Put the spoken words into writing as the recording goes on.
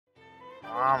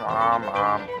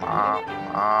Oh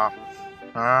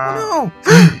no!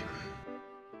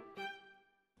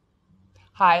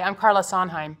 Hi, I'm Carla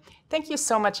Sonheim. Thank you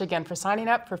so much again for signing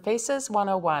up for FACES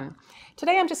 101.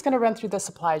 Today I'm just going to run through the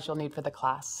supplies you'll need for the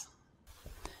class.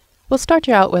 We'll start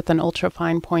you out with an ultra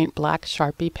fine point black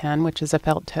Sharpie pen, which is a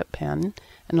felt tip pen,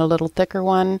 and a little thicker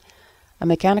one, a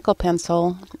mechanical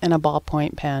pencil, and a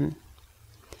ballpoint pen.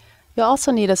 You'll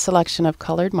also need a selection of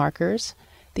colored markers.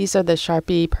 These are the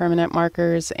Sharpie permanent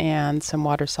markers and some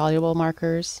water-soluble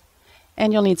markers.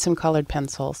 And you'll need some colored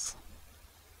pencils.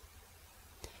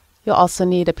 You'll also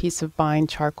need a piece of fine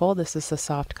charcoal, this is the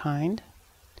soft kind,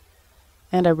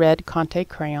 and a red Conte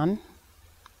crayon,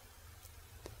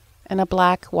 and a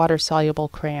black water-soluble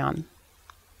crayon.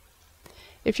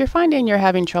 If you're finding you're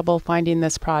having trouble finding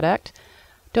this product,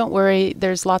 don't worry,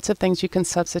 there's lots of things you can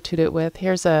substitute it with.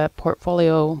 Here's a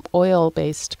portfolio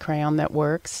oil-based crayon that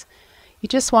works. You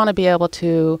just want to be able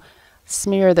to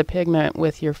smear the pigment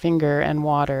with your finger and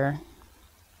water.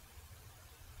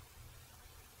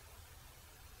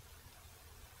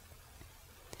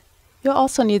 You'll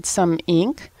also need some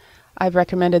ink. I've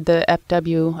recommended the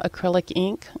FW acrylic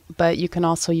ink, but you can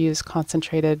also use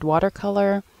concentrated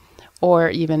watercolor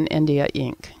or even India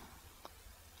ink.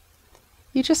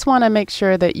 You just want to make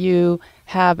sure that you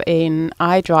have an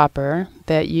eyedropper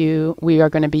that we are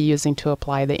going to be using to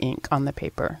apply the ink on the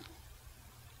paper.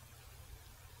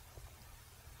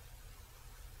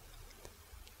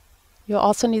 You'll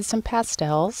also need some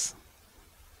pastels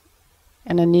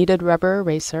and a kneaded rubber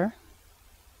eraser,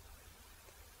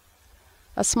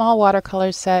 a small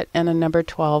watercolor set, and a number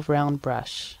 12 round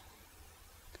brush,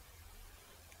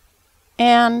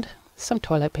 and some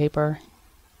toilet paper.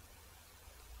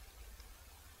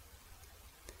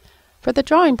 For the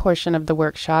drawing portion of the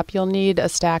workshop, you'll need a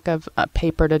stack of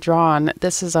paper to draw on.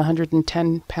 This is a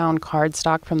 110-pound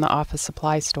cardstock from the office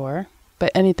supply store,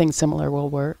 but anything similar will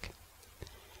work.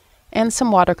 And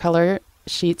some watercolor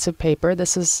sheets of paper.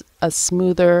 This is a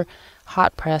smoother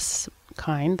hot press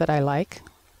kind that I like.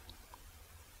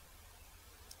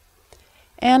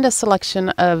 And a selection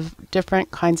of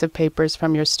different kinds of papers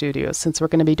from your studio. Since we're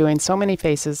going to be doing so many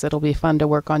faces, it'll be fun to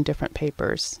work on different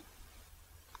papers.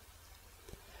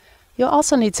 You'll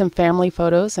also need some family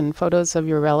photos and photos of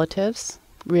your relatives,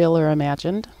 real or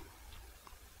imagined.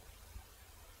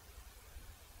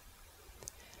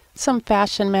 Some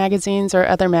fashion magazines or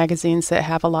other magazines that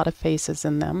have a lot of faces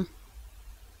in them.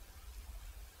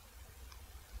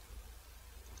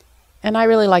 And I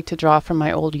really like to draw from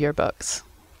my old yearbooks.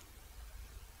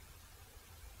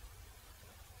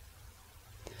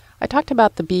 I talked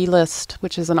about the B list,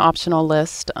 which is an optional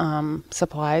list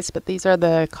supplies, but these are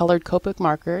the colored Copic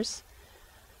markers.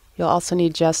 You'll also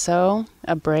need gesso,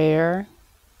 a brayer,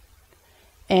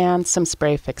 and some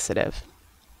spray fixative.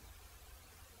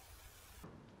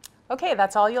 Okay,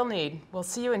 that's all you'll need. We'll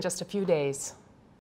see you in just a few days.